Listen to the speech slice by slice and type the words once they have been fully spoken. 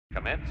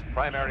Commence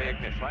primary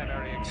ignition.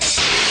 Primary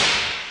ignition.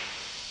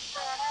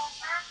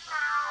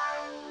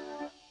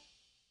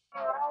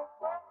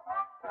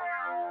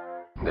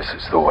 This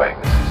is the way.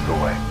 This is the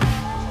way.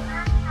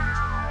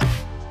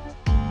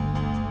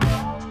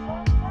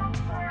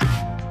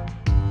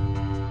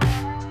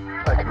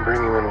 I can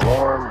bring you in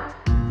warm,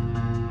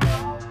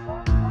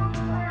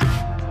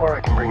 or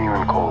I can bring you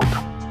in cold.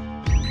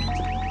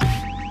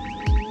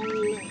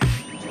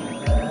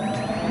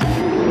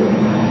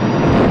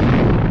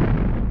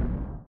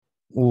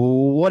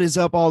 What is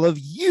up, all of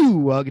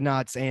you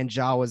Ugnaughts and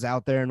Jawas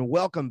out there, and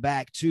welcome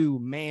back to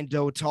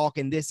Mando Talk.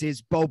 And this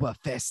is Boba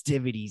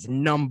Festivities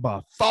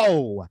number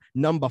 4.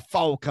 Number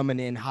 4 coming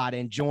in hot,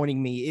 and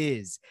joining me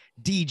is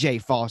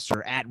DJ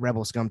Foster at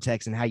Rebel Scum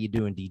Texan. How you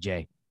doing,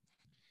 DJ?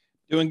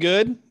 Doing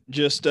good.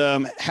 Just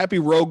happy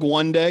Rogue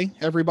One Day,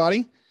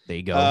 everybody. There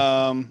you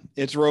go.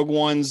 It's Rogue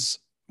One's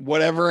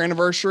whatever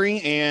anniversary,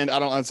 and I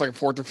don't know, it's like a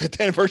 4th or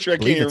 5th anniversary. I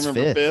can't even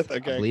remember. 5th.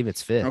 Okay. I believe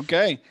it's 5th.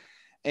 Okay.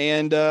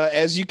 And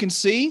as you can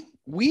see,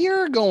 we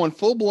are going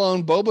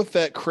full-blown Boba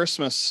Fett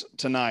Christmas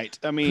tonight.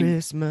 I mean,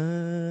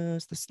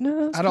 Christmas, the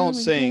snow. I don't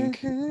sing.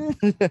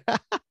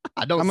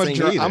 I don't I'm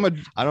sing a either.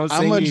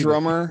 I'm a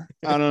drummer.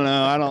 I don't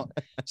know.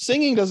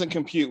 Singing doesn't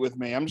compute with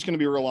me. I'm just going to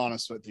be real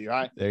honest with you.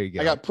 There you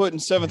go. I got put in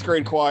 7th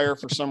grade choir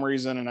for some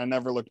reason, and I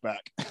never looked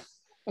back.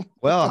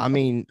 Well, I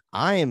mean,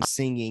 I am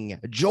singing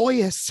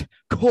joyous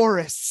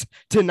chorus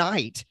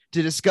tonight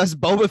to discuss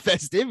Boba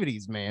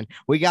festivities, man.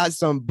 We got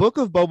some Book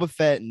of Boba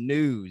Fett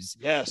news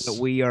that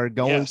we are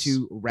going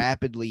to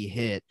rapidly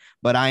hit,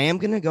 but I am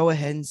going to go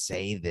ahead and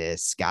say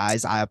this,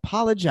 guys. I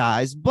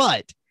apologize,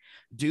 but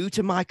due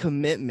to my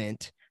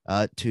commitment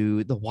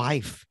to the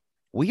wife,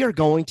 we are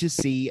going to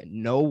see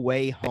No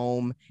Way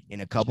Home in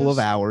a couple of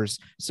hours.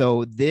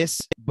 So this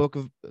book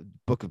of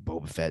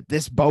Boba Fett,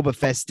 this Boba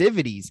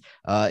festivities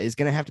is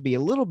going to have to be a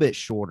little bit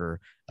shorter.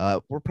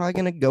 We're probably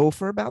going to go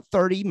for about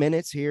 30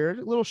 minutes here,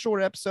 a little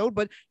short episode,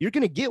 but you're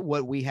going to get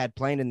what we had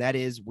planned, and that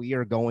is we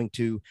are going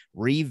to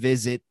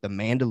revisit The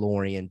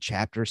Mandalorian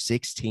Chapter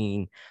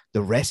 16,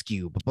 The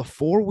Rescue. But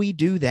before we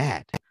do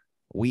that,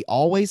 we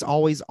always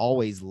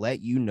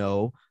let you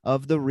know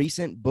of the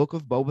recent Book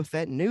of Boba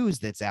Fett news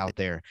that's out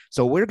there.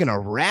 So we're going to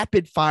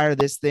rapid fire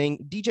this thing.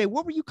 DJ,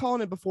 what were you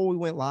calling it before we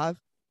went live?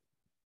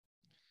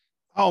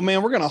 Oh,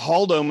 man, we're going to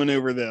Holdo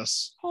maneuver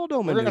this. We're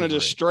going to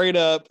just straight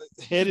up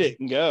hit it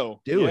and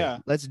go. Do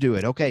it. Let's do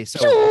it. Okay,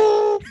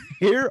 so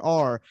here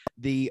are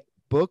the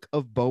Book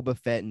of Boba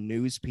Fett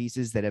news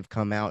pieces that have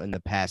come out in the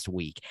past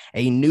week.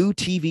 A new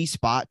TV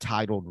spot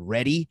titled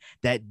Ready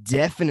that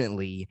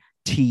definitely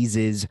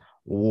teases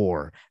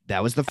war.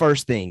 That was the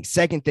first thing.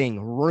 Second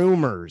thing,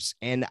 rumors,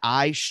 and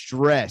I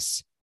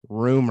stress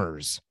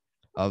rumors,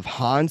 of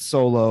Han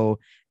Solo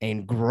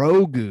and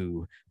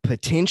Grogu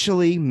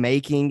potentially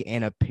making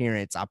an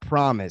appearance. I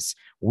promise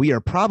we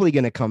are probably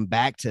going to come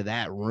back to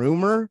that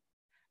rumor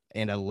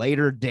in a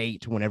later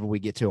date whenever we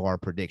get to our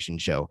prediction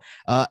show.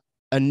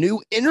 A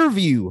new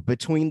interview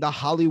between The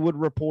Hollywood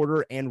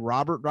Reporter and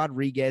Robert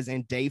Rodriguez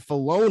and Dave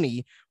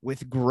Filoni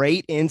with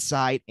great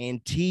insight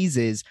and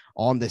teases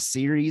on the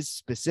series,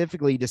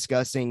 specifically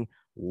discussing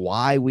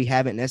why we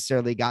haven't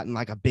necessarily gotten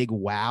like a big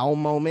wow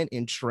moment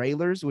in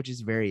trailers, which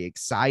is very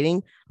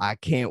exciting. I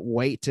can't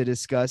wait to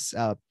discuss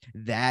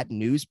that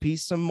news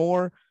piece some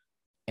more.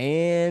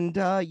 And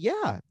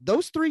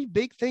those 3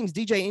 big things.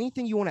 DJ,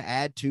 anything you want to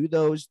add to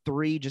those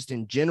 3 just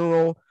in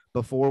general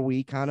before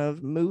we kind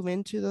of move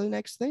into the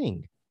next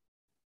thing?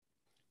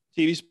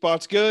 TV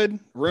spot's good.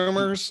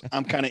 Rumors,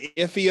 I'm kind of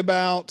iffy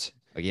about.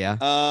 Yeah.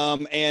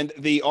 And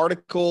the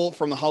article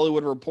from the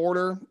Hollywood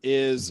Reporter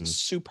is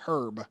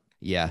superb.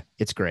 Yeah,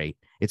 it's great.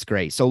 It's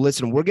great. So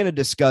listen, we're going to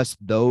discuss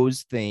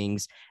those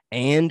things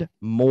and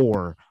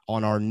more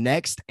on our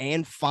next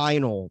and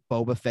final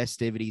Boba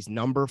festivities,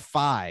 number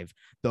 5,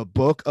 the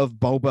Book of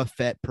Boba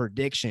Fett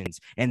predictions.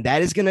 And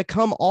that is going to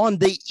come on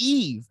the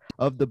eve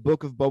of the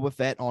Book of Boba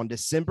Fett on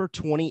December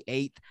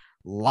 28th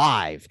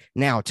live.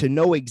 Now, to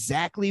know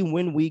exactly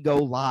when we go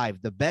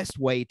live, the best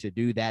way to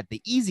do that, the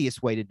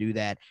easiest way to do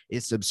that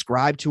is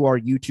subscribe to our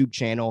YouTube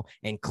channel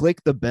and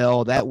click the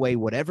bell. That way,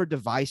 whatever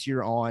device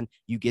you're on,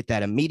 you get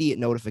that immediate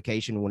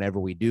notification whenever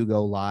we do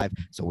go live.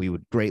 So we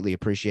would greatly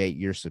appreciate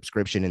your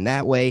subscription in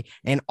that way.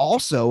 And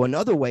also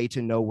another way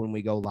to know when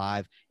we go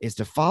live is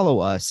to follow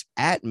us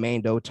at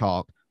Mando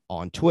Talk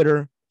on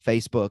Twitter,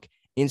 Facebook,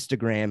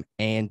 Instagram,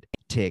 and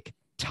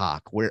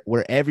TikTok.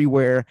 We're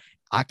everywhere.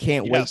 I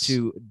can't wait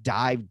to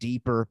dive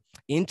deeper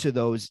into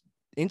those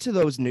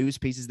news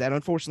pieces that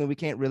unfortunately we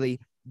can't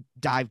really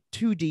dive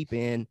too deep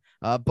in.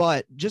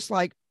 But just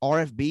like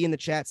RFB in the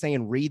chat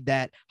saying, read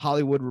that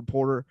Hollywood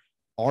Reporter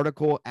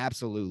article.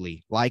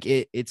 Absolutely. Like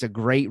it's a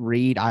great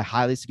read. I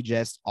highly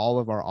suggest all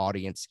of our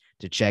audience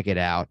to check it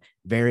out.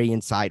 Very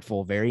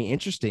insightful, very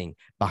interesting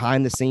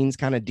behind the scenes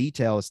kind of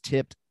details,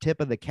 tip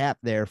of the cap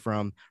there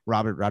from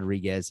Robert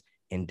Rodriguez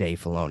and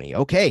Dave Filoni.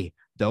 Okay.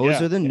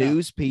 Those are the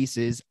news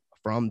pieces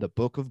from the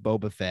Book of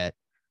Boba Fett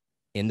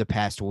in the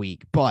past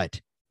week.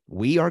 But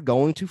we are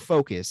going to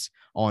focus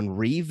on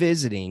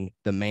revisiting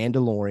The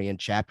Mandalorian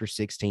Chapter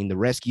 16, The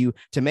Rescue,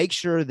 to make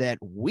sure that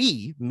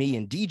we, me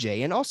and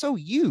DJ, and also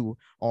you,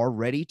 are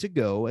ready to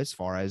go as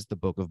far as the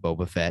Book of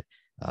Boba Fett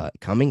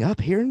coming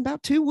up here in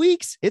about 2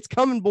 weeks. It's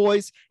coming,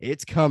 boys.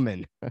 It's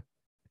coming.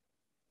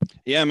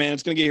 Yeah, man,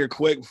 it's going to get here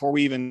quick before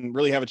we even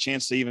really have a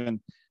chance to even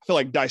feel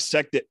like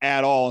dissect it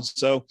at all.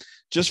 So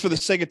just for the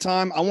sake of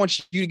time, I want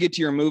you to get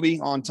to your movie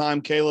on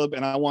time, Caleb,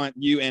 and I want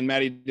you and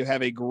Maddie to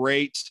have a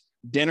great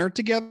dinner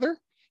together.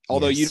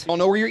 Although you don't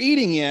know where you're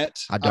eating yet,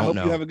 I hope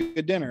you have a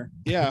good dinner.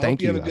 Yeah, I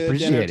hope you have a good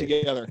dinner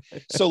together.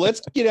 So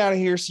let's get out of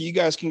here so you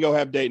guys can go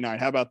have date night.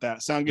 How about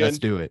that? Sound good?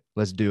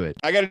 Let's do it.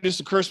 I got to do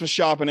some Christmas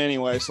shopping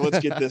anyway, so let's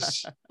get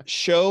this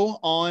show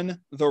on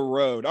the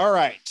road. All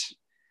right.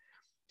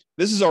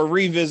 This is our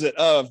revisit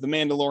of The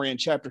Mandalorian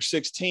Chapter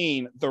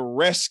 16, The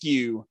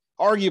Rescue,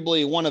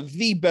 arguably one of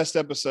the best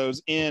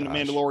episodes in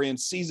Mandalorian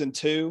Season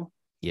 2.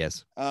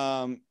 Yes.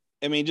 I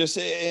mean, just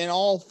in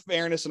all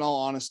fairness and all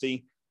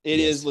honesty, it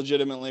is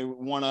legitimately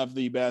one of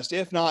the best,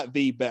 if not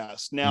the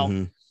best.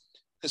 Now,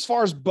 as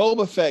far as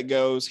Boba Fett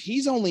goes,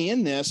 he's only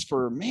in this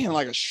for, man,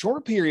 like a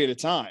short period of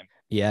time.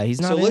 Yeah, he's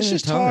not. So let's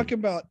just talk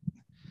about,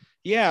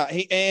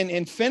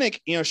 and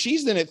Fennec, you know,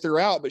 she's in it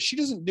throughout, but she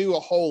doesn't do a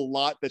whole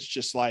lot that's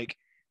just like,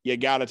 you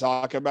got to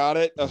talk about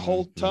it a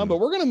whole ton. But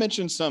we're going to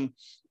mention some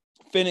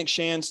Fennec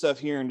Shand stuff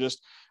here in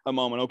just a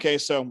moment. Okay,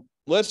 so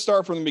let's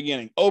start from the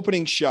beginning.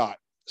 Opening shot,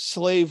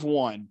 Slave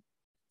One,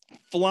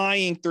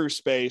 flying through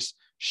space,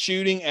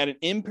 shooting at an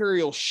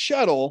Imperial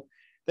shuttle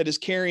that is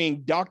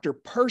carrying Dr.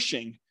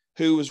 Pershing,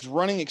 who was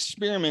running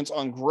experiments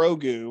on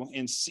Grogu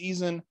in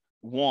Season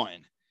 1.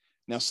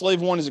 Now,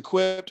 Slave One is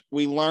equipped,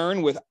 we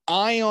learn, with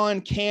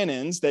ion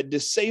cannons that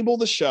disable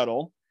the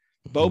shuttle.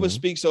 Boba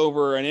speaks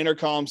over an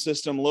intercom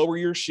system: lower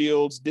your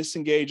shields,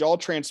 disengage all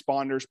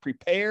transponders,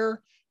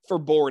 prepare for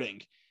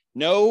boarding.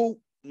 No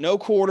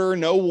quarter,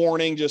 no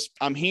warning, just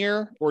I'm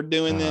here, we're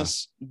doing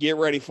this, get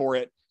ready for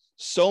it.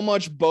 So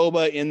much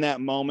Boba in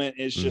that moment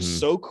is just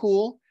so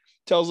cool.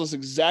 Tells us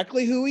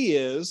exactly who he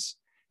is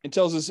and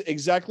tells us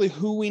exactly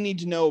who we need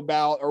to know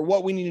about, or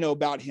what we need to know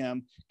about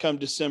him come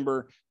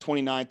December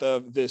 29th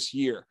of this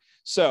year.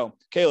 So,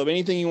 Caleb,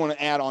 anything you want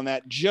to add on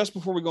that just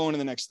before we go into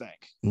the next thing?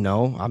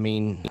 No, I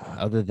mean,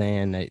 other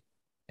than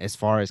as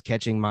far as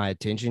catching my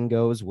attention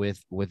goes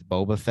with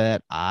Boba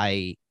Fett,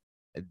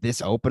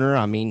 this opener,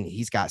 I mean,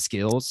 he's got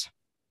skills.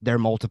 They're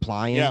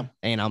multiplying,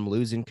 and I'm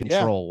losing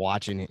control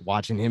watching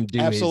him do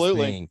his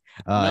thing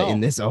in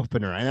this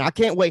opener. And I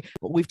can't wait.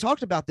 But we've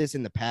talked about this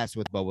in the past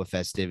with Boba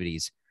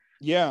festivities.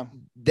 Yeah,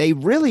 they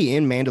really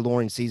in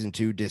Mandalorian Season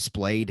 2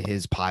 displayed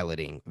his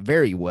piloting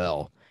very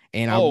well.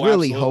 And I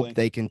really hope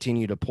they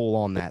continue to pull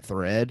on that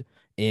thread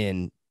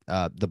in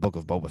the Book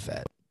of Boba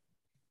Fett.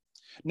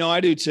 No, I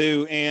do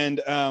too.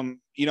 And,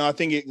 you know, I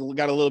think it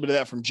got a little bit of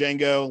that from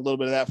Django, a little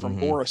bit of that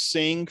from Aura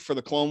Singh for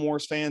the Clone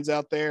Wars fans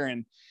out there.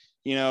 And,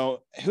 you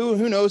know,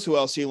 who knows who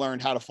else he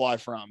learned how to fly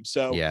from.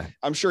 So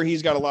I'm sure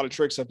he's got a lot of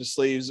tricks up his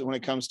sleeves when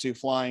it comes to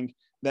flying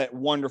that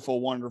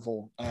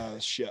wonderful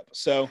ship.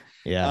 So,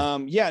 now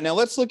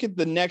let's look at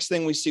the next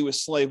thing we see with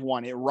Slave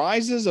One. It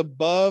rises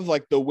above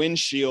like the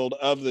windshield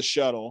of the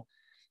shuttle,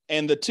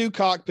 and the two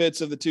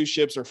cockpits of the two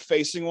ships are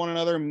facing one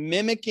another,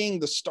 mimicking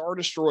the Star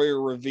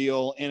Destroyer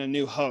reveal in A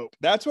New Hope.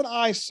 That's what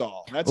I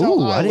saw. That's how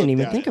I didn't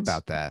even think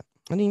about that.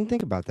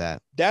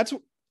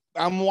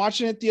 I'm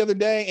watching it the other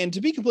day, and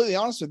to be completely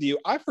honest with you,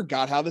 I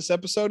forgot how this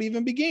episode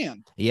even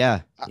began.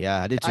 Yeah,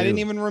 I did too. I didn't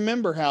even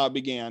remember how it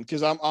began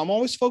because I'm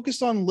always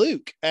focused on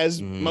Luke,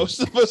 as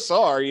most of us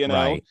are, you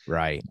know.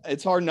 Right.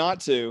 It's hard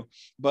not to,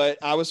 but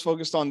I was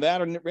focused on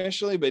that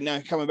initially. But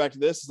now coming back to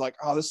this, it's like,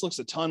 oh, this looks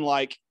a ton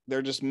like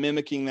they're just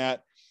mimicking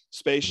that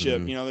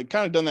spaceship. You know, they've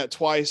kind of done that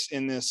twice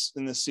in this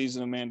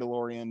season of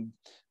Mandalorian.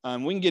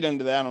 We can get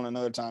into that on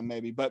another time,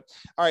 maybe. But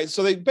all right,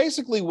 so they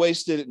basically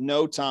wasted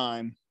no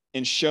time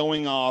in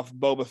showing off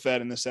Boba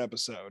Fett in this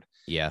episode.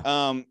 Yeah.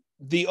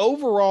 The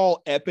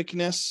overall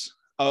epicness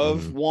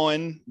of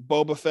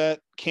Boba Fett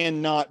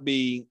cannot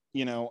be,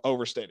 you know,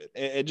 overstated.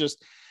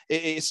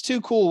 It's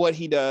too cool what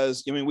he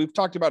does. I mean, we've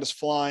talked about his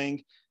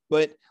flying,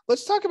 but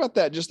let's talk about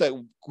that. Just that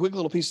quick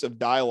little piece of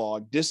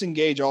dialogue: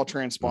 disengage all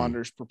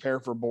transponders, prepare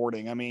for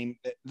boarding. I mean,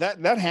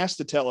 that has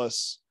to tell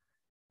us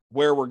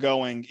where we're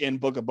going in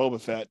Book of Boba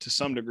Fett to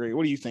some degree.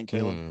 What do you think,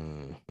 Caleb?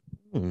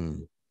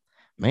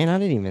 Man, I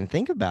didn't even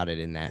think about it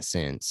in that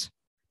sense.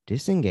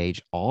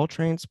 Disengage all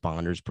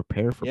transponders,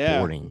 prepare for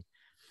boarding.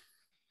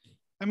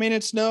 I mean,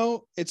 it's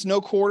no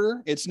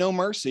quarter, it's no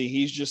mercy.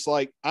 He's just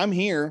like, I'm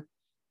here,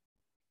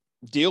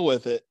 deal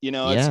with it. You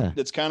know,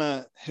 it's kind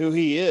of who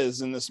he is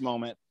in this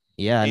moment.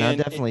 Yeah, and I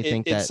definitely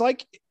think it's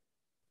like.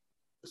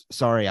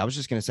 Sorry, I was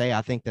just going to say,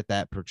 I think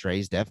that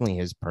portrays definitely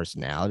his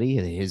personality,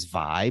 his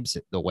vibes,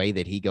 the way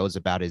that he goes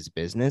about his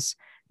business.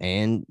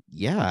 And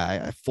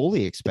I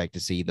fully expect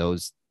to see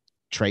those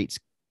traits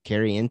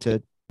carry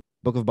into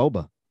Book of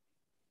Boba.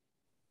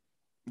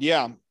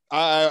 Yeah,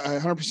 I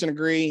 100%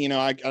 agree. You know,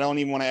 I don't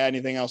even want to add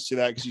anything else to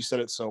that because you said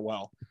it so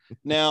well.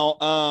 Now,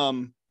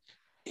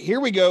 here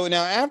we go.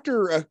 Now,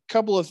 after a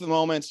couple of the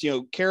moments,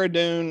 Cara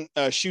Dune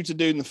shoots a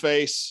dude in the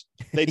face.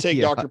 They take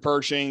Yeah. Dr.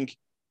 Pershing,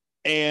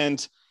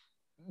 and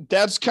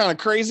that's kind of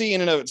crazy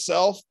in and of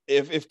itself.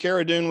 If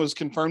Cara Dune was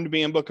confirmed to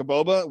be in Book of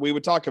Boba, we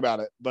would talk about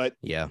it, but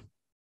Yeah.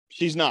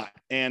 she's not,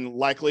 and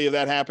likely of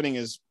that happening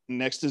is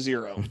next to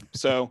zero.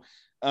 So,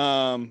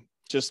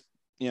 just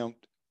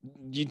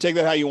you take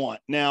that how you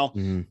want. Now,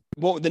 Mhm.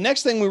 well, the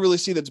next thing we really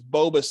see that's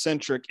Boba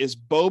centric is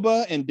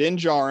Boba and Din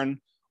Djarin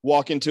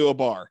walk into a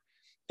bar.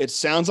 It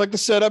sounds like the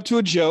setup to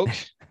a joke.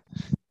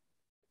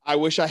 I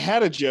wish I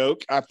had a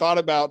joke. I've thought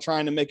about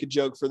trying to make a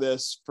joke for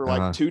this for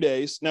like 2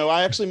 days. No,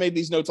 I actually made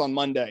these notes on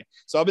Monday.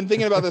 So I've been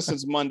thinking about this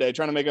since Monday,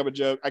 trying to make up a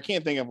joke. I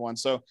can't think of one.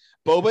 So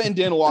Boba and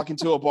Din walk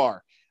into a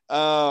bar.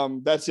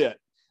 That's it.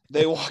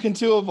 They walk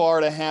into a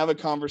bar to have a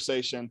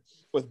conversation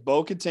with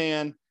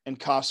Bo-Katan and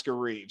Koska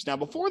Reeves. Now,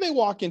 before they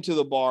walk into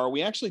the bar,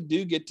 we actually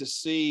do get to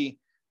see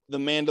the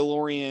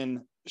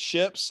Mandalorian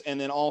ships and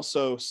then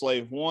also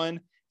Slave One.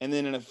 And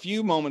then in a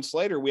few moments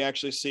later, we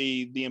actually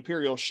see the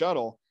Imperial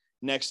shuttle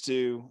next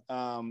to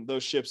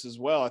those ships as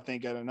well, I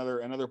think at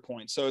another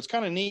point. So it's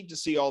kind of neat to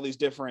see all these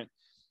different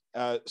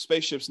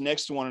spaceships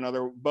next to one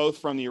another, both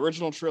from the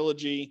original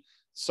trilogy,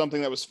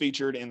 something that was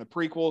featured in the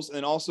prequels,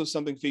 and also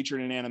something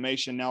featured in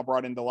animation now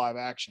brought into live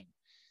action.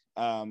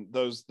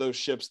 Those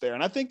ships there.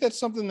 And I think that's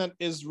something that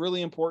is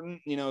really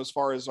important, as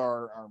far as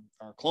our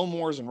Clone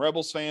Wars and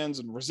Rebels fans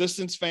and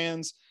Resistance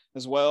fans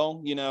as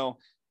well.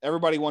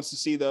 Everybody wants to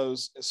see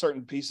those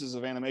certain pieces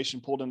of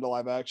animation pulled into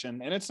live action.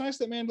 And it's nice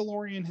that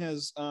Mandalorian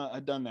has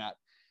done that.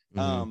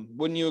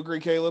 Wouldn't you agree,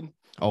 Caleb?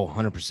 Oh,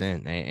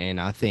 100%. And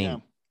I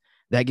think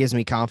that gives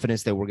me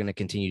confidence that we're going to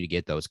continue to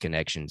get those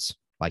connections,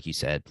 like you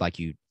said, like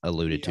you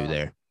alluded to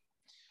there.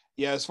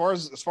 Yeah, as far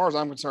as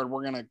I'm concerned,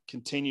 we're going to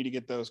continue to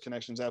get those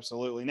connections.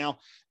 Absolutely. Now,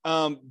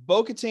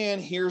 Bo-Katan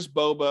hears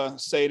Boba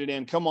say it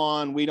in, "Come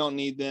on, we don't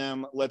need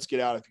them. Let's get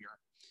out of here."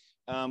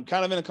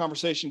 Kind of in a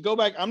conversation. Go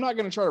back. I'm not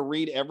going to try to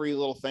read every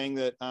little thing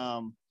that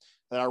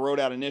I wrote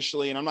out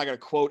initially, and I'm not going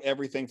to quote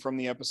everything from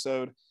the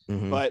episode.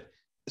 But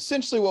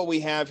essentially, what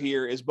we have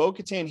here is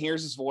Bo-Katan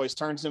hears his voice,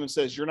 turns to him, and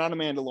says, "You're not a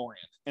Mandalorian."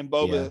 And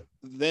Boba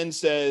then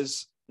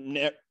says,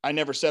 "I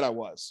never said I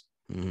was."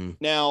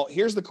 Now,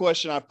 here's the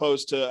question I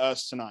posed to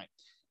us tonight.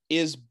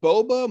 Is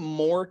Boba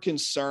more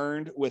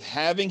concerned with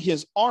having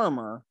his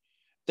armor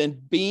than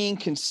being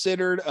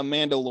considered a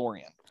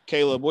Mandalorian?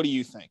 Caleb, what do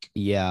you think?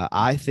 Yeah,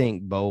 I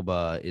think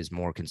Boba is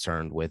more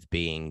concerned with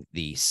being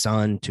the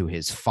son to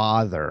his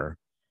father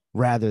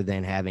rather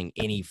than having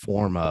any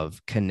form of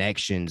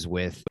connections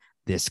with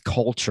this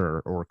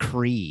culture or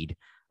creed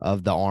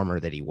of the armor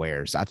that he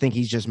wears. I think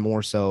he's just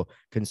more so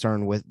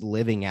concerned with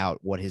living out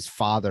what his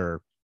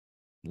father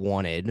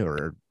wanted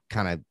or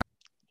kind of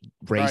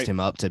raised him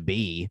up to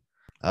be,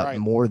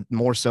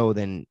 more so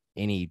than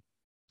any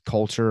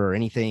culture or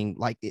anything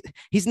like it.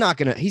 He's not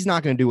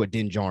gonna do what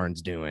Din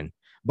Djarin's doing.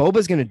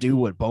 Boba's gonna do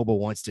what Boba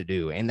wants to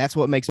do, and that's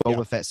what makes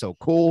Boba Fett so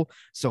cool,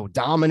 so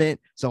dominant,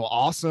 so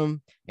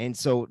awesome. And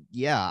so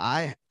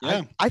I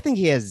think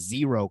he has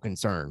zero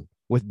concern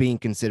with being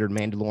considered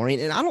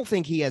Mandalorian, and I don't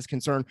think he has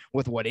concern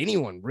with what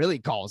anyone really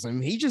calls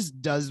him. He just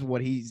does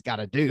what he's got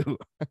to do.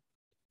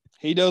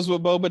 He does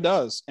what Boba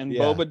does, and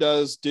Boba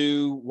does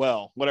do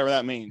well, whatever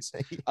that means.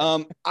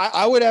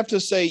 I would have to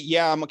say,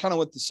 I'm kind of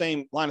with the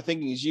same line of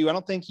thinking as you. I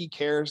don't think he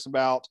cares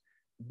about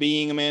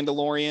being a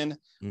Mandalorian,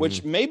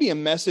 which may be a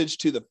message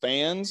to the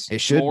fans.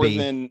 It should more be.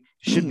 than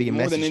should be a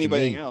more message than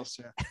anybody to me. else.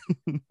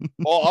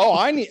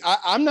 Yeah.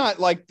 I'm not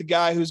like the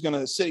guy who's going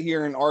to sit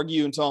here and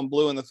argue until I'm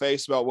blue in the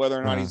face about whether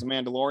or not he's a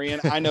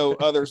Mandalorian. I know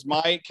others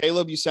might.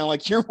 Caleb, you sound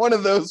like you're one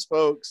of those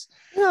folks.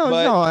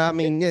 No, I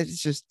mean,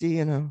 it's just,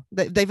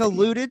 they've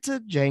alluded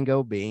to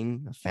Jango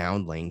being a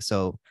foundling.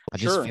 So I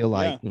just feel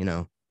like,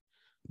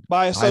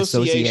 by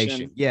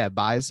association. Yeah,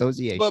 by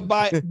association.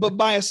 But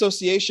by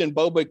association,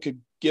 Boba could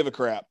give a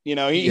crap. He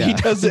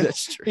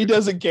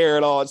doesn't care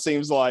at all, it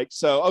seems like.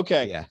 So,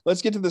 okay,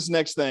 let's get to this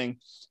next thing.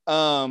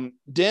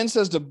 Din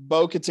says to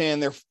Bo-Katan,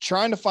 they're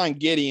trying to find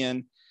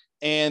Gideon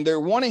and they're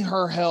wanting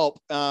her help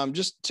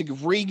just to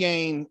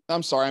regain.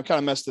 I'm sorry, I'm kind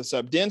of messed this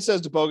up. Din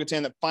says to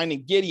Bo-Katan that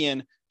finding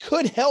Gideon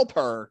could help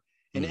her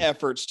in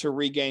efforts to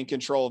regain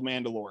control of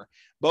Mandalore.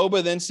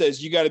 Boba then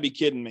says, "You got to be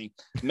kidding me."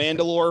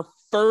 Mandalore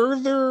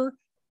further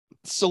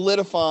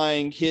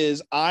solidifying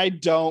his "I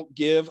don't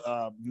give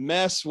a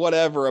mess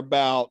whatever"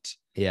 about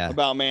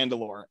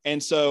Mandalore.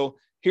 And so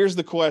here's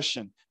the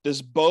question: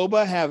 does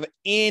Boba have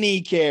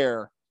any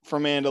care for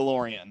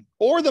Mandalorian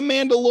or the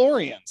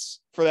Mandalorians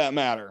for that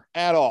matter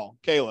at all?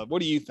 Caleb,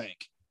 what do you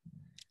think?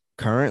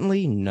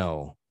 Currently,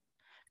 no.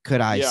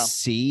 Could I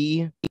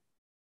see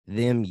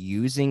them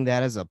using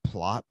that as a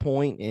plot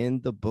point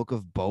in the book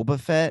of Boba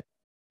Fett?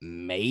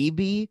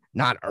 Maybe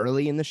not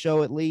early in the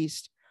show, at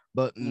least.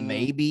 But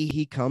maybe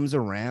he comes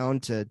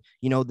around to,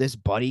 this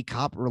buddy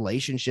cop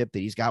relationship that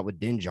he's got with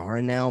Din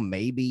Djarin now.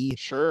 Maybe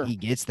he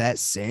gets that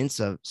sense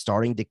of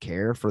starting to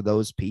care for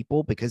those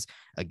people because,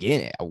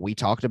 again, we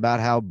talked about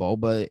how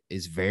Boba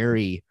is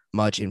very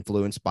much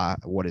influenced by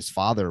what his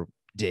father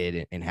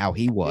did and how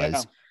he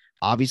was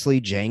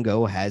obviously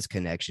Django has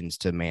connections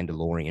to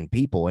Mandalorian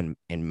people, and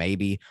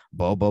maybe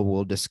Boba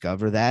will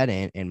discover that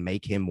and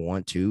make him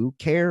want to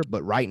care.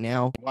 But right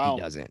now, Wow.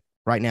 he doesn't.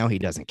 Right now, he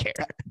doesn't care.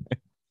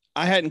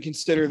 I hadn't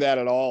considered that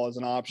at all as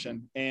an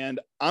option. And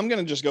I'm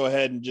going to just go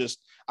ahead and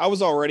I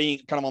was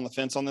already kind of on the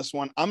fence on this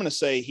one. I'm going to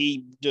say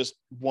he just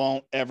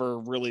won't ever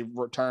really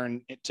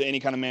return to any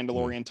kind of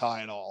Mandalorian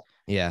tie at all.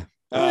 Yeah.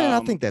 I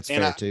think that's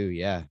fair too.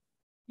 Yeah.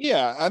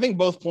 Yeah. I think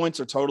both points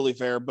are totally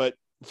fair, but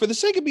for the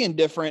sake of being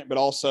different, but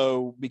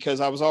also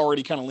because I was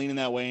already kind of leaning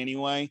that way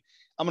anyway,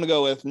 I'm going to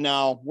go with,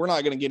 no, we're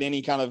not going to get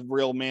any kind of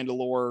real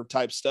Mandalore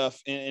type stuff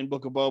in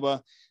Book of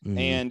Boba. Mhm.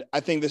 And I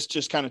think this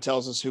just kind of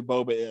tells us who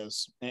Boba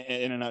is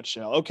in a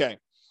nutshell. Okay.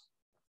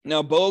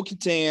 Now,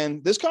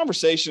 Bo-Katan, this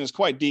conversation is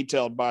quite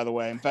detailed, by the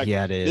way. In fact,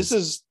 Yeah, it is.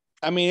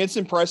 It's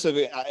impressive.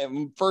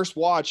 First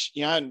watch,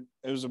 it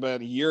was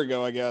about a year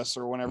ago, I guess,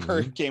 or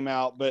whenever it came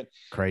out, but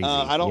Crazy.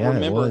 I don't Yeah, it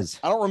remember. was.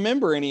 I don't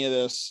remember any of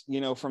this,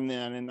 from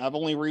then. And I've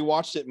only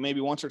rewatched it maybe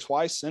once or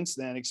twice since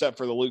then, except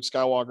for the Luke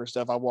Skywalker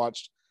stuff I've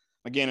watched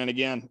again and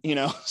again,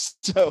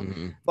 so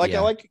Mhm. like,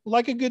 Yeah. I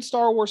like a good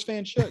Star Wars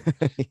fan should.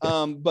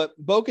 But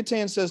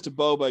Bo-Katan says to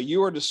Boba,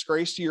 "You are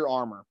disgraced to your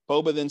armor."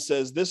 Boba then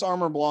says, "This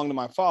armor belonged to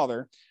my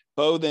father."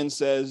 Bo then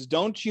says,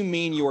 "Don't you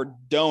mean your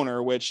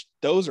donor?" Which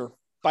those are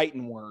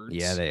fighting words.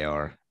 Yeah, they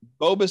are.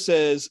 Boba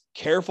says,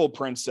 "Careful,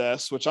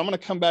 princess," which I'm going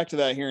to come back to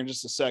that here in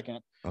just a second.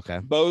 Okay.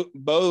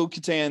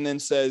 Bo-Katan then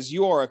says,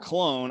 "You are a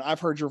clone. I've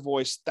heard your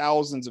voice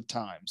thousands of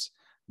times."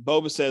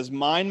 Boba says,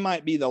 "Mine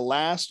might be the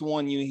last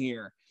one you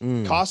hear."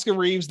 Mm. Koska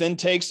Reeves then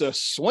takes a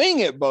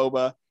swing at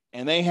Boba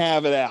and they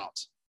have it out,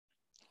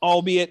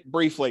 albeit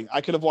briefly.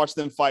 I could have watched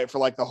them fight for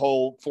like the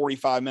whole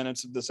 45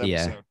 minutes of this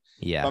episode.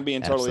 Yeah. If I'm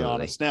being totally absolutely.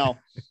 honest. Now,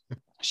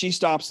 she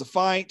stops the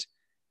fight.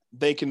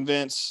 They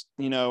convince,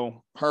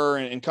 her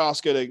and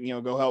Koska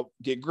to, go help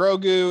get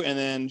Grogu. And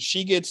then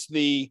she gets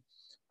the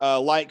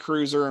light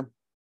cruiser.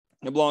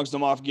 It belongs to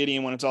Moff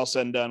Gideon when it's all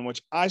said and done,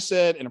 which I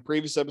said in a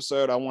previous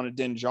episode, I wanted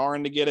Din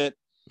Djarin to get it.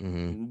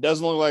 Mhm.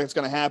 Doesn't look like it's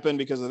going to happen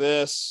because of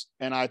this.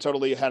 And I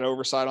totally had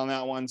oversight on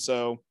that one.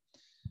 So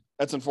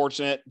that's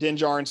unfortunate. Din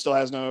Djarin still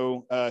has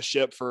no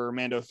ship for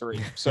Mando 3.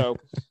 So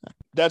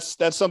that's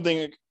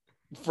something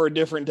for a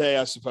different day,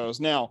 I suppose.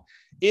 Now,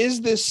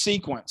 is this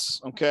sequence,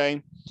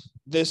 okay,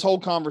 this whole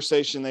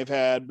conversation they've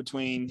had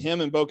between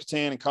him and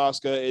Bo-Katan and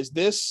Koska, is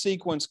this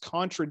sequence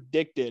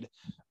contradicted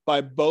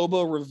by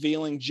Boba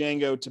revealing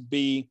Django to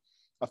be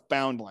a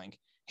foundling?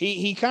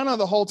 He kind of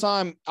the whole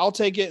time, I'll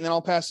take it and then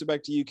I'll pass it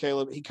back to you,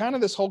 Caleb. He kind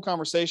of, this whole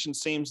conversation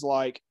seems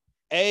like,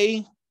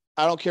 A,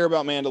 I don't care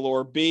about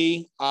Mandalore.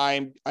 B,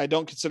 I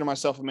don't consider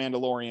myself a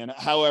Mandalorian.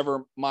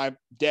 However, my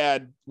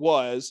dad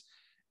was.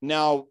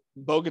 Now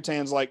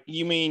Bo-Katan's like,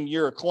 "You mean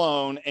you're a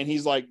clone?" And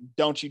he's like,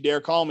 "Don't you dare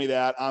call me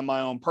that. I'm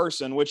my own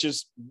person," which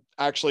is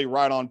actually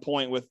right on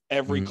point with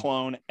every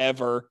clone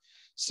ever.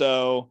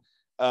 So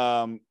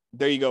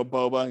there you go,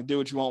 Boba. Do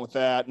what you want with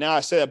that. Now I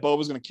say that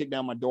Boba's going to kick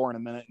down my door in a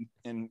minute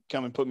and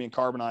come and put me in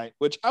carbonite,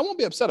 which I won't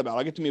be upset about.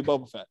 I'll get to meet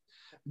Boba Fett.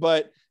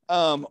 But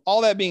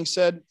all that being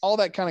said, all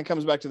that kind of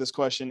comes back to this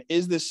question: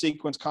 is this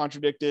sequence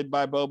contradicted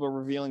by Boba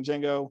revealing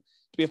Django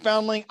to be a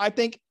foundling? I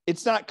think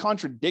it's not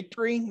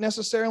contradictory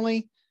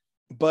necessarily,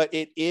 but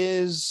it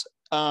is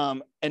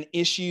an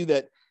issue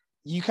that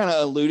you kind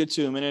of alluded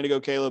to a minute ago,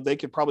 Caleb. They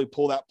could probably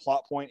pull that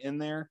plot point in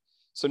there.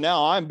 So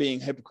now I'm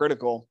being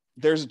hypocritical.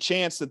 There's a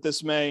chance that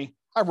this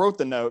I wrote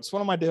the notes. What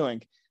am I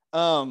doing?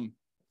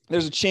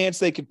 There's a chance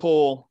they could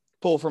pull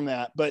from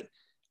that, but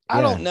I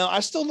don't know.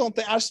 I still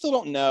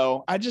don't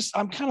know.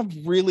 I'm kind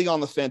of really on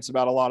the fence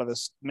about a lot of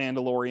this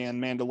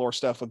Mandalore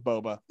stuff with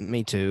Boba.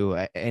 Me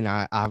too. And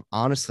I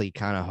honestly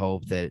kind of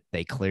hope that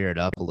they clear it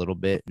up a little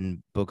bit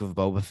in Book of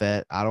Boba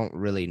Fett. I don't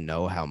really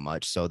know how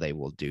much so they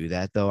will do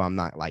that, though. I'm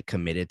not like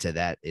committed to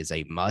that as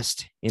a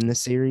must in the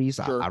series.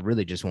 Sure. I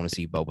really just want to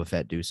see Boba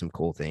Fett do some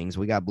cool things.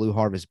 We got Blue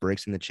Harvest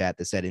Bricks in the chat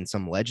that said in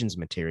some Legends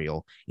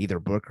material, either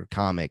book or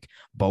comic,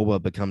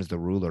 Boba becomes the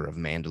ruler of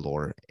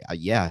Mandalore.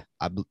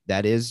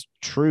 That is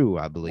true,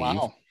 I believe.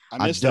 Wow.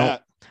 I missed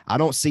that. I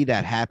don't see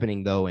that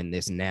happening, though, in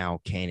this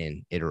now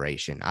canon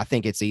iteration. I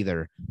think it's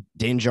either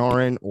Din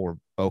Djarin or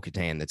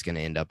Bo-Katan that's going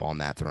to end up on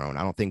that throne.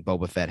 I don't think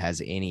Boba Fett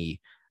has any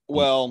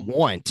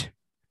want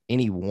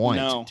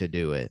to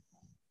do it.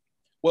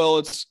 Well,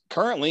 it's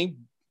currently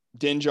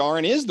Din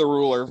Djarin is the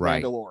ruler of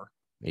Mandalore.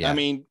 Yeah. I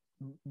mean,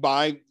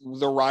 by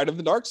the right of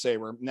the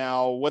Darksaber.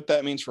 Now, what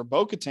that means for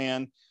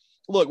Bo-Katan,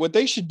 look, what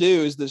they should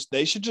do is this: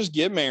 they should just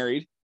get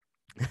married,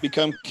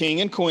 become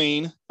king and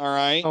queen. All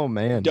right. Oh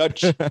man. Duke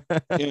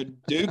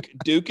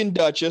and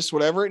Duchess,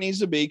 whatever it needs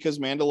to be, because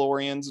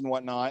Mandalorians and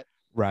whatnot.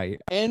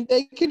 Right. And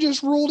they could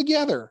just rule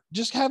together.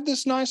 Just have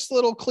this nice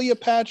little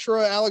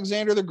Cleopatra,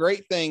 Alexander the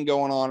Great thing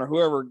going on, or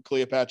whoever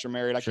Cleopatra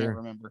married. I can't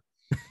remember.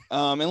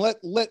 And let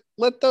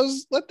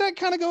that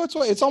kind of go its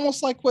way. It's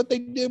almost like what they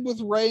did with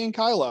Rey and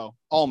Kylo.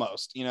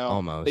 Almost.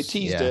 They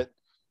teased it.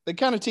 They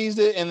kind of teased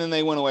it, and then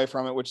they went away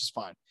from it, which is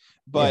fine.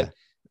 But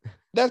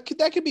that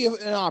could be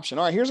an option.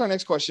 All right, here's our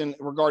next question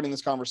regarding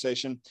this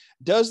conversation.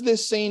 Does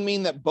this scene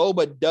mean that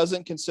Boba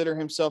doesn't consider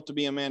himself to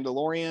be a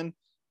Mandalorian?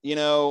 you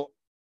know,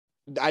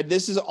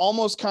 this is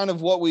almost kind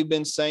of what we've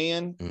been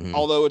saying, Mhm.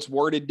 although it's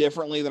worded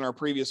differently than our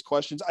previous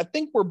questions. I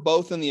think we're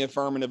both in the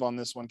affirmative on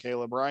this one,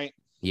 Caleb, right?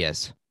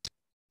 Yes.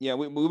 Yeah,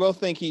 we both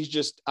think he's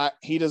just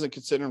he doesn't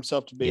consider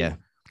himself to be. Yeah.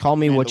 Call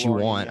me what you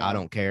Mandalorian want. guy. I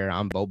don't care.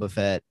 I'm Boba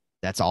Fett.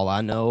 That's all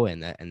I know,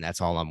 and that's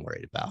all I'm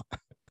worried about.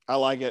 I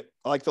like it.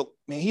 I like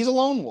he's a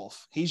lone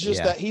wolf. He's just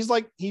Yeah.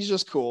 he's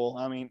just cool.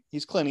 I mean,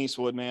 he's Clint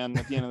Eastwood, man.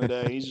 At the end of the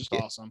day, he's just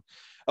Yeah. awesome.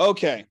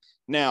 Okay.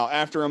 Now,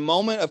 after a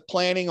moment of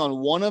planning on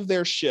one of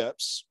their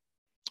ships,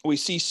 we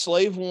see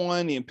Slave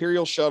One, the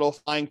Imperial shuttle,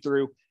 flying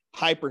through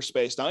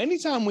hyperspace. Now,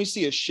 anytime we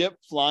see a ship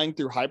flying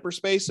through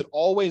hyperspace, it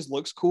always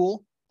looks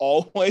cool.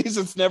 Always.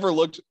 It's never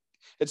looked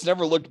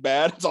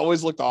bad. It's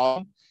always looked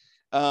awesome.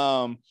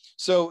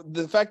 So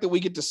the fact that we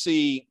get to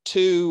see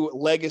two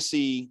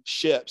legacy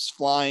ships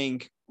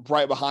flying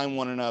right behind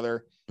one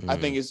another, I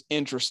think is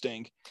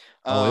interesting.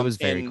 It was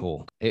very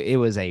cool. It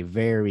was a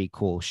very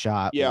cool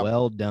shot. Yeah.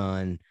 Well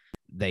done.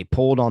 They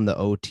pulled on the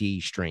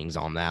OT strings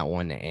on that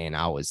one, and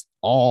I was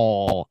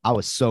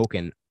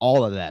soaking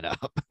all of that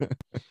up.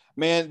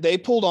 Man, they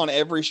pulled on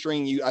every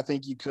string I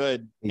think you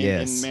could in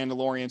Yes.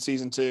 Mandalorian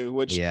season 2,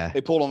 which Yeah.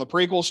 they pulled on the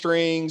prequel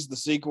strings, the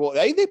sequel.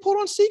 They pulled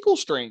on sequel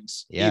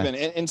strings, Yeah. even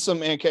and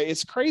some. Okay,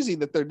 it's crazy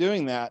that they're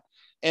doing that.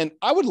 And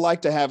I would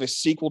like to have a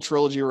sequel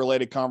trilogy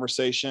related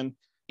conversation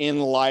in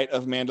light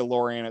of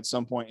Mandalorian at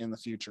some point in the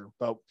future.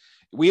 But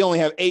we only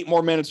have 8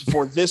 more minutes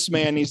before this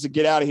man needs to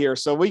get out of here.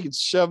 So we could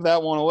shove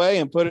that one away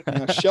and put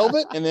it, shelve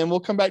it, and then we'll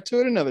come back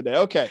to it another day.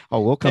 Okay. Oh,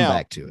 we'll come Now,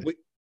 back to it.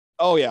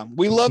 Oh yeah,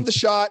 we love the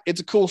shot.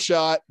 It's a cool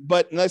shot,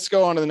 but let's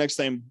go on to the next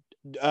thing.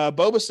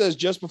 Boba says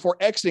just before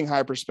exiting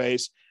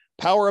hyperspace,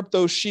 "Power up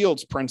those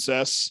shields,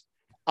 princess.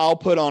 I'll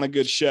put on a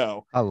good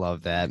show." I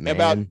love that,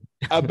 man.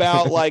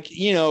 About like,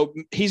 he's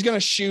going to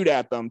shoot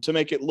at them to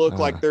make it look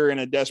like they're in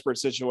a desperate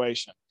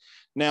situation.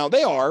 Now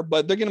they are,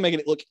 but they're going to make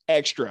it look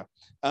extra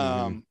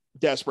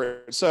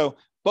desperate. So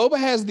Boba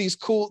has these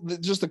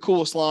just the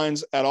coolest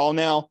lines at all.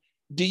 Now,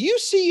 do you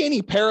see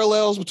any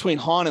parallels between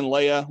Han and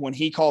Leia when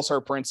he calls her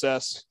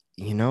princess?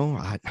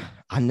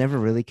 I never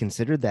really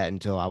considered that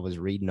until I was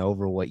reading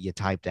over what you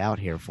typed out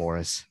here for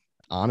us.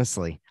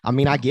 Honestly, I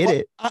mean, I get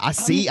it. I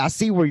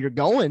see where you're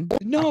going.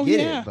 No, I get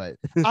yeah, it,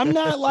 but I'm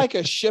not like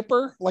a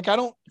shipper. Like I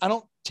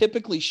don't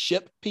typically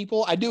ship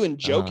people. I do in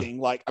joking.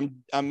 Like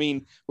I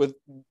mean, with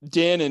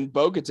Din and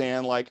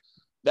Bo-Katan, like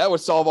that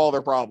would solve all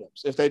their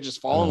problems if they just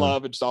fall in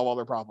love and solve all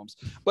their problems.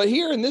 But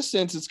here in this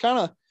sense,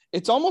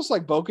 it's almost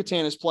like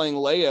Bo-Katan is playing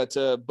Leia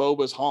to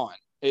Boba's Han.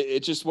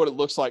 It's just what it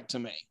looks like to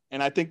me.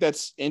 And I think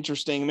that's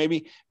interesting.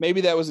 Maybe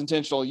that was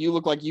intentional. You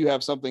look like you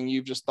have something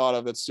you've just thought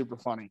of that's super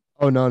funny.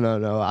 Oh,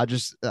 no.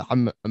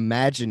 I'm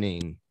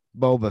imagining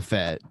Boba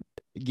Fett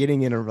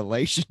getting in a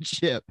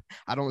relationship.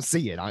 I don't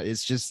see it.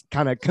 It's just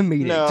kind of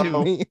comedic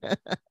to me.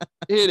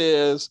 It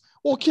is.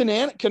 Well,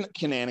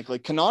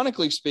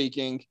 canonically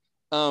speaking,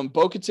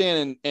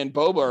 Bo-Katan and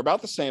Boba are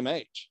about the same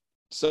age.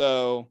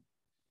 So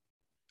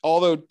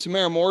although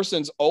Tamara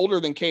Morrison's older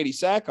than Katie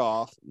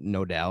Sackhoff,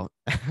 no doubt.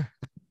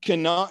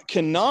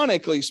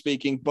 Canonically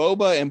speaking,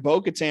 Boba and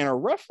Bo-Katan are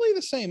roughly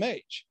the same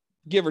age,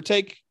 give or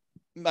take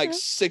like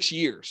 6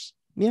 years.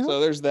 Yeah. So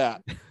there's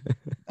that.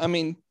 I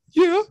mean,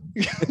 yeah,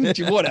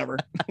 whatever.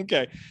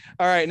 Okay.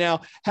 All right.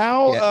 Now,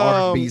 how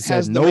RFB has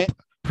said, nope.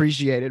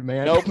 Appreciate it,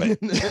 man. Nope.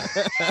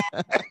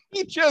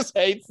 He just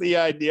hates the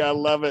idea. I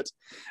love it.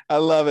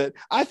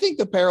 I think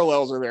the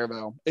parallels are there,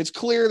 though. It's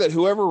clear that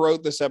whoever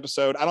wrote this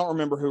episode, I don't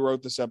remember who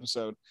wrote this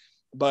episode,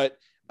 but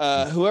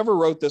whoever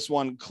wrote this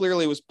one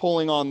clearly was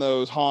pulling on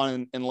those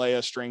Han and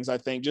Leia strings, I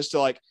think, just to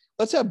like,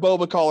 let's have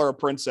Boba call her a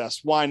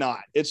princess. Why not?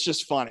 It's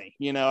just funny.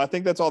 I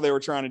think that's all they were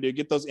trying to do.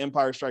 Get those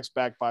Empire Strikes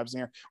Back vibes in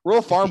here.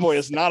 Royal Farmboy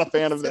is not a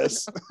fan of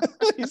this.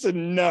 He said,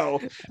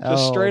 no,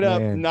 just straight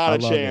up, not a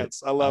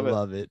chance. I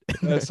love it.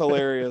 That's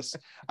hilarious.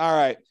 All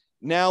right.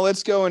 Now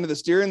let's go into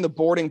this during the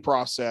boarding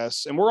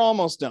process. And we're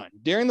almost done.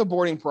 During the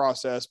boarding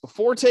process,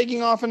 before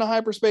taking off into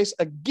hyperspace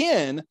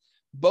again,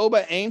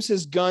 Boba aims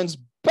his guns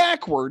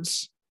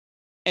backwards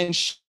and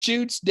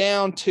shoots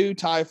down 2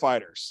 TIE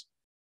fighters.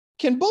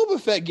 Can Boba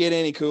Fett get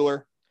any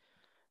cooler?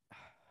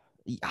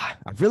 I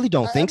really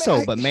don't think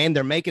so, but man,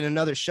 they're making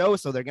another show,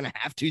 so they're going to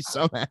have to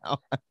somehow.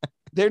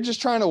 They're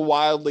just trying to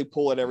wildly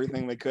pull at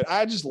everything they could.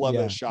 I just love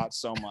that shot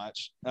so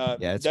much.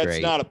 That's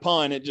great. Not a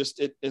pun. It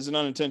is an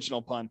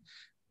unintentional pun.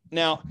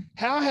 Now,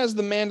 how has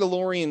the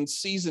Mandalorian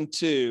season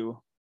 2? You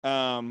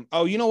know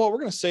what? We're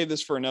going to save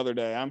this for another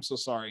day. I'm so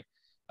sorry.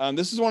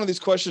 This is one of these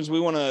questions we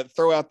want to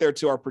throw out there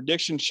to our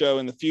prediction show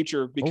in the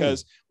future,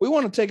 because we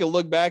want to take a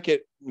look back at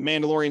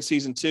Mandalorian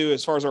season 2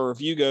 as far as our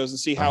review goes and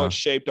see how it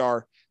shaped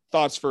our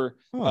thoughts for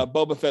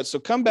Boba Fett. So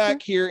come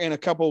back here in a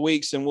couple of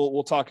weeks and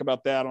we'll talk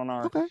about that on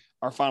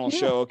our final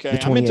show. Okay.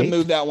 I meant to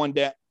move that one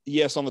down.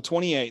 Yes, on the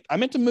 28th. I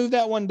meant to move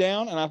that one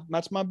down, and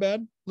that's my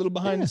bad. Little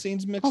behind the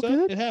scenes mix up.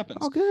 Good. It happens.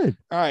 Oh, good.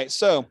 All right.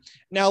 So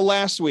now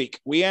last week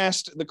we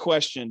asked the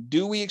question,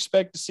 do we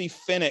expect to see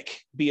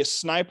Fennec be a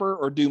sniper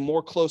or do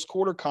more close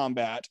quarter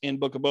combat in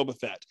Book of Boba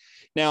Fett?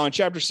 Now in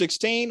chapter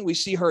 16, we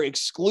see her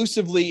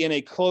exclusively in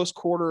a close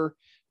quarter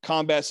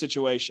combat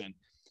situation.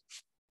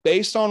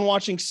 based on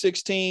watching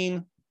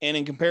 16 and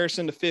in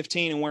comparison to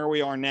 15 and where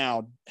we are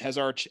now, has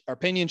our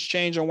opinions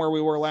changed on where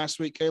we were last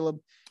week, Caleb?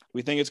 Do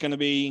we think it's going to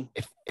be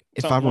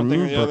if I one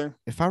thing or the remember, other?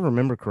 if I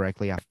remember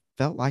correctly, I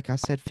felt like I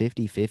said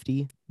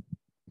 50-50.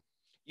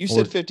 You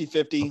said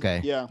 50-50.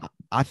 Okay. Yeah.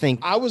 I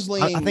think I was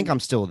leaning. I think I'm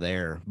still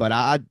there, but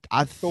I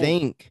Cool.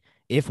 think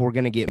if we're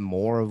going to get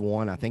more of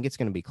one, I think it's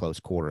going to be close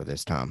quarter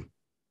this time.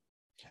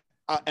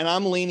 And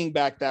I'm leaning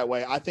back that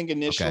way. I think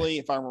initially,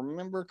 if I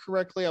remember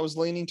correctly, I was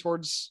leaning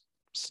towards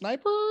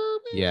sniper.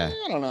 Yeah.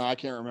 I don't know. I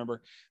can't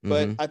remember,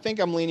 but I think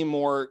I'm leaning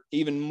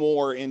even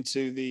more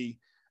into the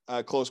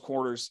close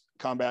quarters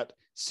combat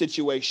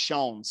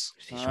situations.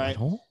 All right.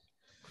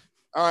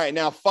 All right.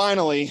 Now,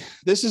 finally,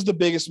 this is the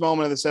biggest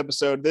moment of this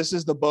episode. This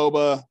is the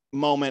Boba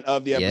moment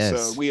of the episode.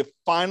 Yes. We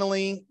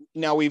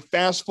have we've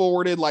fast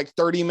forwarded like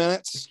 30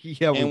 minutes.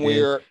 Yeah, And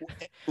we're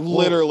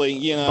literally,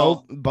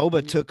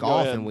 Boba took Go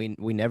off ahead. and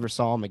we never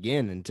saw him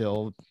again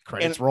until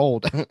credits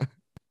rolled.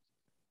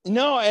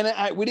 No,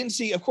 and we didn't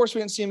see, of course, we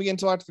didn't see him again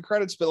until after the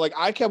credits, but like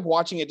I kept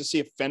watching it to see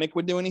if Fennec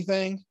would do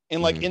anything.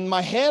 And like in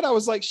my head, I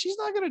was like, she's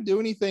not going to do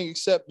anything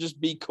except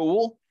just be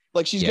cool.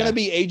 Like she's going to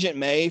be Agent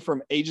May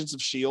from Agents of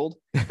S.H.I.E.L.D.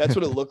 That's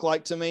what it looked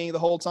like to me the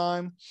whole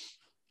time.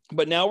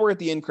 But now we're at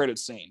the end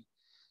credits scene.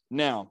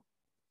 Now,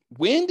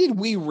 when did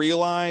we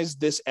realize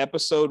this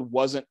episode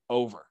wasn't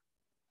over?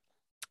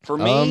 For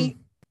me,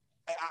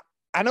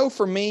 I know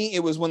for me, it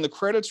was when the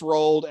credits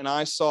rolled and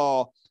I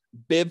saw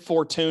Bib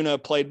Fortuna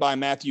played by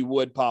Matthew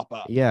Wood pop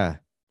up. Yeah.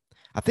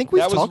 I think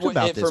we've That was talked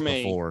about it this for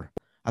me. before.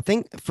 I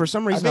think for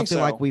some reason I feel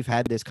like we've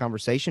had this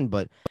conversation,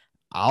 but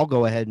I'll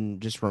go ahead and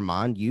just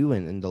remind you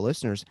and the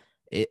listeners.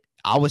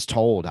 I was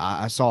told,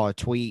 I saw a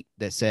tweet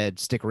that said,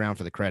 stick around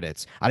for the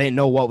credits. I didn't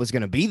know what was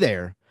going to be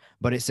there,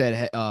 but it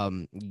said,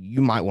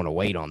 you might want to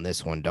wait on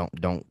this one.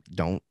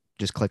 Don't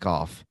just click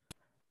off.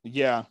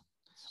 Yeah.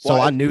 So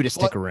I knew to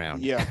stick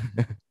around. Yeah.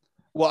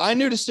 Well, I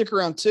knew to stick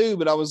around too,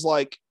 but I was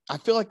like, I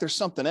feel like there's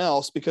something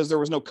else because there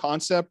was no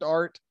concept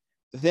art.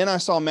 Then I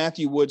saw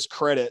Matthew Wood's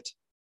credit.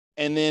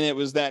 And then it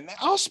was that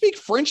I'll speak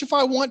French if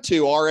I want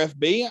to,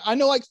 RFB. I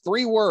know like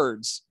 3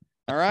 words.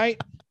 All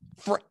right.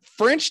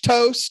 French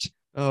toast.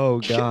 Oh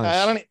gosh.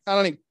 I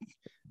don't need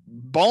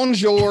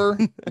bonjour.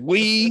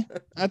 Oui.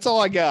 That's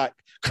all I got.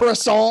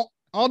 Croissant.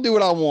 I'll do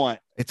what I want.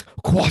 It's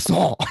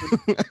croissant.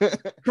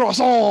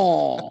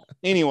 Croissant.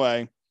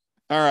 Anyway.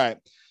 All right.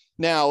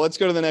 Now let's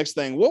go to the next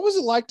thing. What was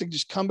it like to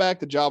just come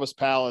back to Jabba's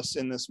palace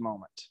in this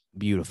moment?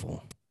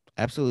 Beautiful.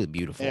 Absolutely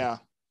beautiful. Yeah.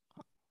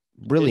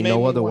 Really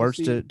no other words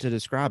to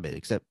describe it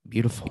except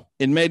beautiful.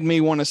 It made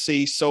me want to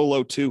see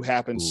Solo 2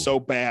 happen so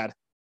bad.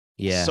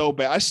 Yeah. So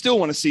bad. I still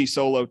want to see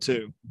Solo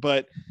 2,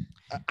 but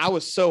I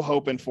was so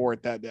hoping for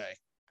it that day.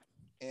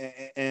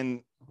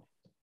 And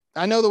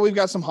I know that we've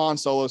got some Han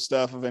Solo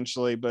stuff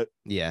eventually, but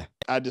yeah,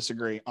 I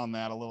disagree on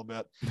that a little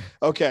bit.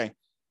 Okay.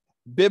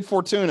 Bib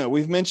Fortuna,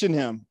 we've mentioned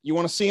him. You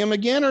want to see him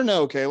again or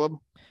no, Caleb?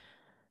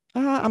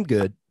 I'm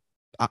good.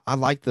 I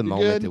like the You're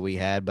moment good? that we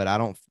had, but I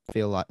don't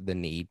feel like the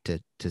need to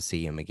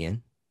see him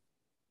again.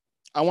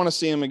 I want to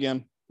see him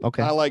again.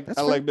 Okay. I like That's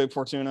fair. Bib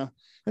Fortuna.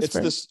 That's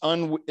It's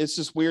fair. it's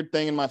this weird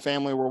thing in my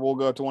family where we'll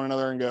go up to one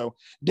another and go,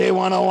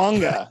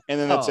 Dewanawanga, and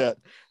then that's it.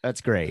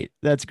 That's great.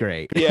 That's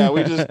great. Yeah,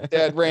 we just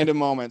at random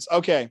moments.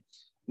 Okay.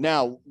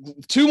 Now,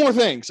 2 more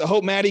things. I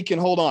hope Maddie can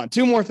hold on.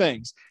 2 more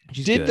things.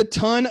 She's Did good. the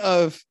ton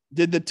of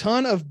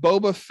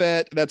Boba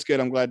Fett? That's good.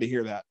 I'm glad to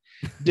hear that.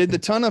 Did the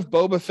ton of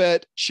Boba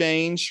Fett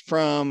change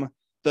from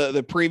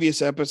the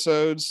previous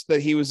episodes that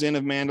he was in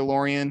of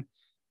Mandalorian?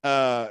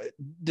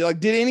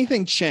 Did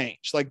anything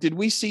change? Like, did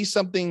we see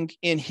something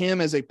in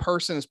him as a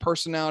person, his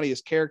personality,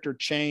 his character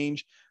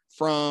change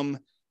from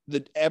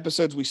the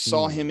episodes we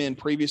saw him in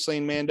previously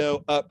in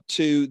Mando up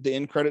to the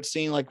end credit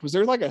scene? Like, was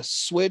there like a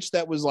switch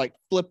that was like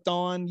flipped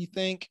on, you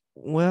think?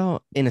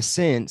 Well, in a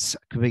sense,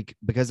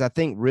 because I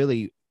think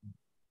really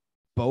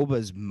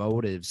Boba's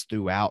motives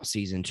throughout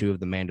season 2 of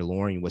The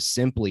Mandalorian was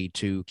simply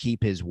to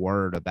keep his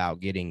word about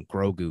getting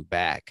Grogu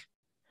back.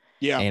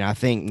 Yeah. And I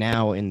think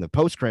now in the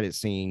post-credit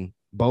scene,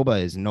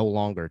 Boba is no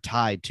longer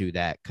tied to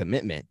that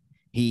commitment.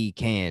 He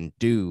can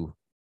do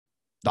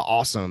the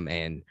awesome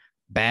and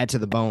bad to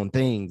the bone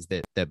things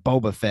that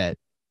Boba Fett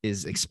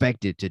is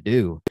expected to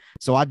do.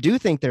 So I do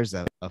think there's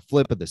a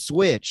flip of the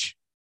switch,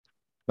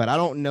 but I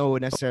don't know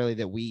necessarily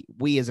that we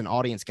as an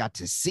audience got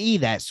to see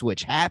that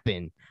switch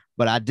happen,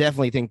 but I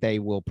definitely think they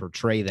will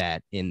portray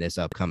that in this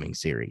upcoming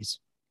series.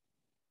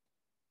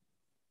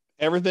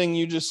 Everything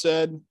you just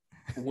said,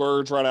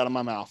 words right out of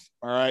my mouth.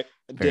 All right.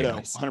 Very Ditto.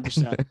 nice.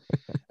 100%.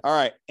 All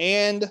right.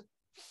 And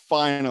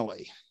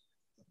finally,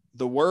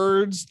 the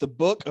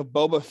book of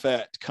Boba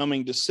Fett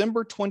coming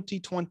December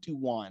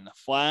 2021,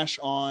 flash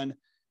on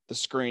the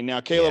screen. Now,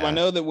 Caleb, Yeah. I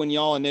know that when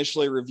y'all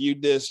initially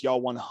reviewed this,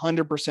 y'all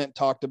 100%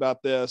 talked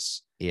about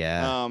this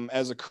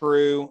as a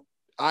crew.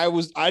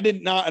 I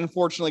did not,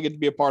 unfortunately, get to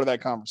be a part of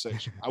that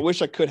conversation. I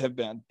wish I could have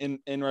been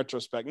in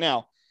retrospect.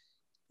 Now,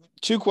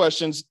 2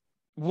 questions.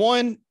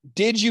 1,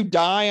 did you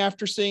die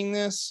after seeing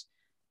this?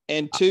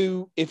 And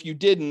 2, if you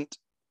didn't,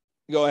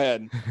 go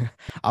ahead.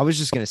 I was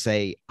just going to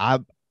say, I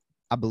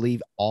I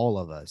believe all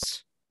of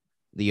us,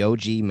 the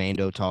OG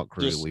Mando Talk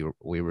crew, Just-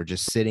 we were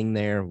just sitting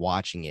there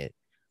watching it.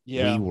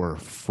 Yeah. We were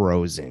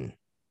frozen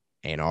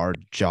and our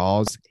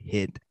jaws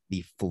hit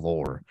the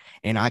floor.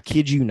 And I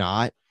kid you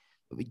not,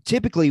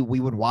 typically we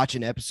would watch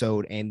an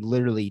episode and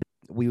literally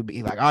we would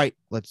be like, all right,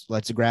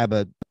 let's grab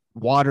a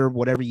water,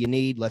 whatever you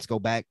need. Let's go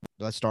back.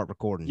 Let's start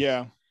recording.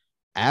 Yeah.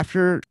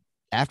 After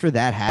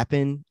that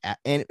happened,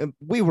 and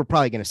we were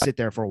probably going to sit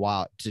there for a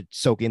while to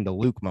soak in the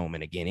Luke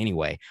moment again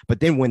anyway.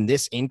 But then when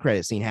this end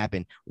credit scene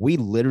happened, we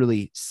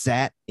literally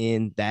sat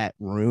in that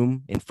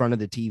room in front of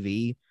the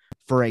TV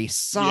for a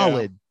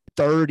solid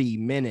 30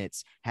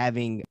 minutes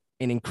having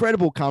an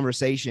incredible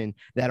conversation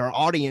that our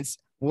audience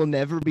will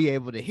never be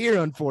able to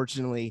hear,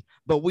 unfortunately.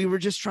 But we were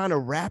just trying to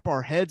wrap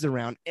our heads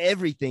around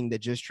everything that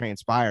just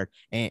transpired.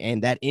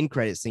 And that end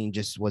credit scene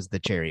just was the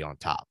cherry on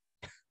top.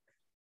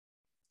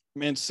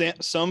 Man,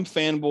 some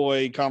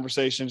fanboy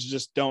conversations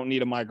just don't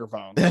need a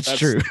microphone. That's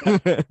true.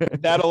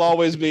 That'll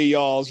always be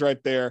y'all's right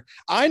there.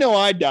 I know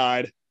I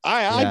died.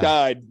 I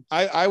died.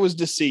 I was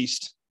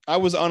deceased. I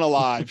was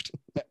unalived,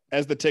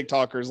 as the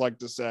TikTokers like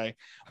to say.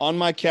 On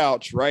my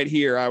couch right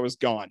here, I was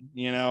gone,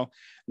 you know.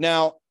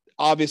 Now,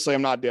 obviously,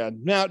 I'm not dead.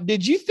 Now,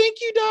 did you think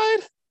you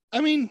died?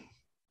 I mean,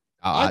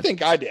 I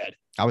think I did.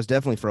 I was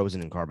definitely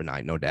frozen in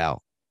carbonite, no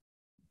doubt.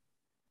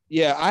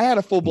 Yeah, I had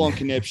a full-blown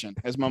conniption,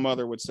 as my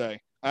mother would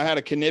say. I had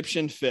a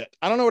conniption fit.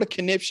 I don't know what a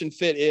conniption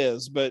fit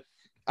is, but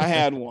I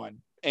had one.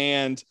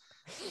 And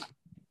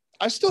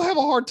I still have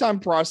a hard time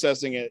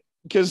processing it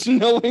because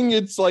knowing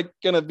it's like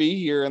going to be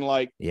here in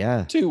like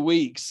 2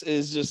 weeks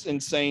is just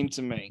insane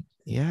to me.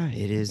 Yeah,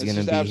 it is going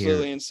to be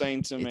absolutely here.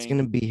 Insane to me. It's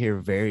going to be here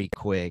very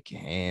quick.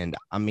 And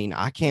I mean,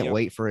 I can't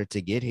wait for it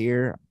to get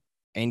here.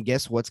 And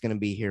guess what's going to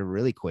be here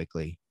really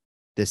quickly?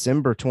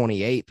 December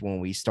 28th, when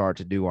we start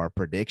to do our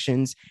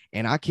predictions.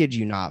 And I kid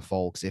you not,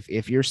 folks,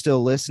 if you're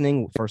still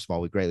listening, first of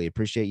all, we greatly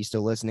appreciate you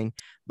still listening.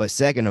 But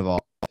second of all,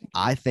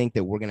 I think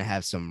that we're going to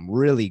have some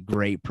really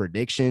great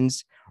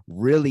predictions,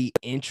 really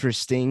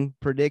interesting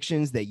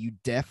predictions that you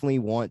definitely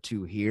want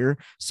to hear.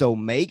 So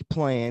make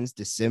plans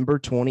December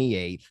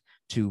 28th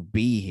to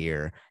be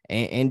here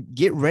and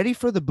get ready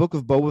for the Book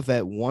of Boba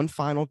Fett one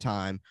final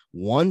time,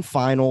 one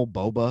final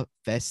Boba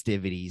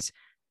festivities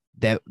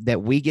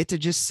that we get to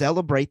just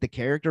celebrate the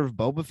character of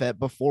Boba Fett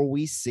before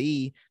we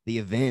see the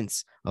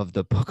events of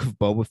the Book of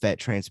Boba Fett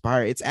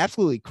transpire. It's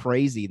absolutely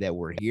crazy that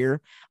we're here.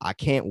 I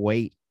can't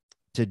wait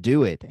to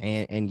do it.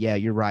 And yeah,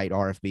 you're right,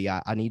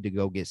 RFB. I need to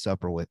go get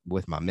supper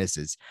with my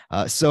missus.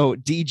 So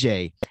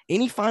DJ,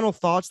 any final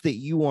thoughts that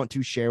you want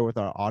to share with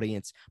our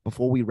audience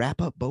before we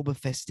wrap up Boba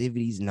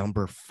festivities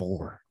number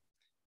 4?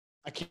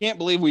 I can't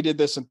believe we did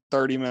this in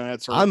 30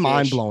 minutes. I'm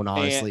mind blown,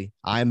 honestly.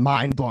 I'm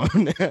mind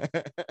blown.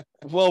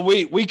 Well,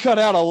 we cut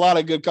out a lot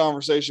of good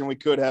conversation we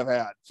could have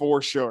had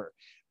for sure.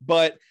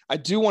 But I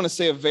do want to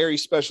say a very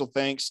special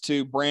thanks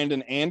to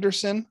Brandon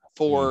Anderson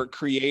for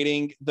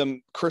creating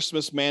the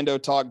Christmas Mando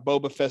Talk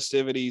Boba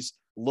festivities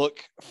look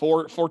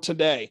for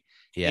today.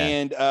 Yeah.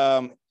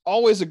 And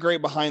always a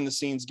great behind the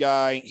scenes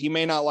guy. He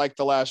may not like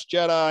The Last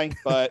Jedi,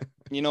 but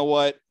you know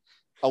what?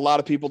 A lot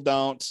of people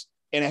don't.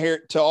 And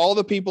here to all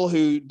the people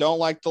who don't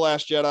like The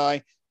Last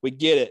Jedi, we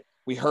get it.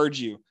 We heard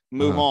you.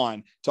 Move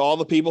on. To all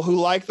the people who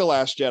like The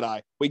Last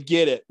Jedi, we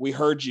get it. We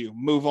heard you.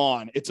 Move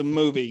on. It's a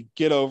movie.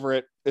 Get over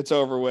it. It's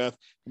over with.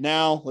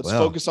 Now let's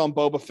focus on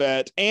Boba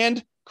Fett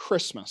and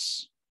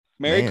Christmas.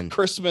 Merry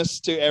Christmas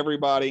to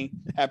everybody.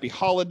 Happy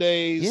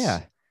holidays.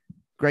 Yeah.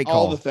 Great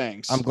call. All the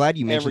things. I'm glad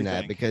you mentioned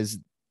that because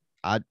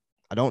I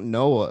don't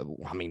know.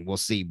 I mean, we'll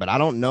see, but I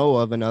don't know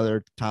of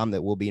another time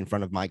that we'll be in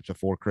front of Mike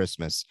before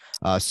Christmas.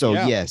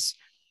 Yes,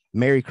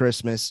 Merry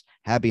Christmas,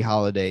 happy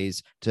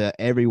holidays to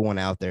everyone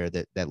out there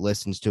that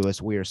listens to us.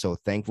 We are so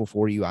thankful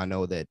for you. I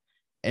know that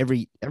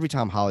every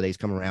time holidays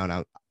come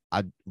around,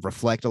 I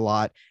reflect a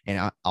lot, and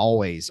I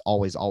always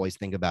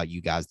think about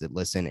you guys that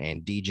listen,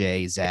 and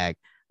DJ, Zach,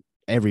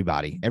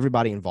 everybody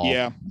involved.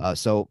 Yeah.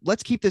 So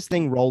let's keep this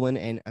thing rolling.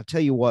 And I'll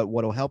tell you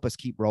what'll help us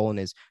keep rolling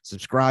is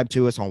subscribe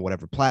to us on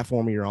whatever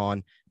platform you're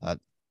on.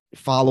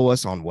 Follow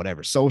us on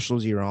whatever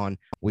socials you're on.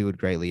 We would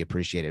greatly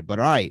appreciate it. But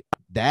all right,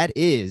 that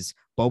is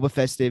Boba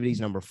festivities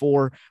number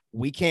 4.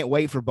 We can't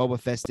wait for Boba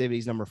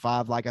festivities number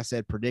 5. Like I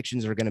said,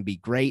 predictions are going to be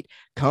great.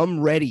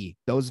 Come ready.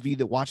 Those of you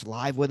that watch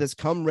live with us,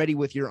 come ready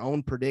with your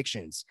own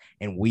predictions,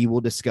 and we will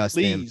discuss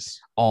them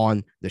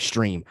on the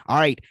stream. All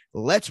right,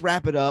 let's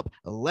wrap it up.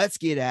 Let's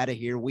get out of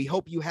here. We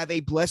hope you have a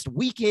blessed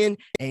weekend.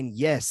 And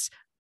yes,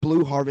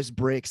 Blue Harvest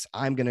Bricks,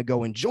 I'm going to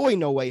go enjoy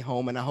No Way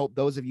Home, and I hope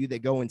those of you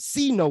that go and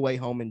see No Way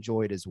Home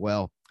enjoy it as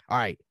well. All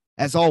right,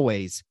 as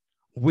always,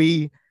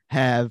 we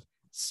have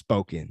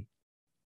spoken.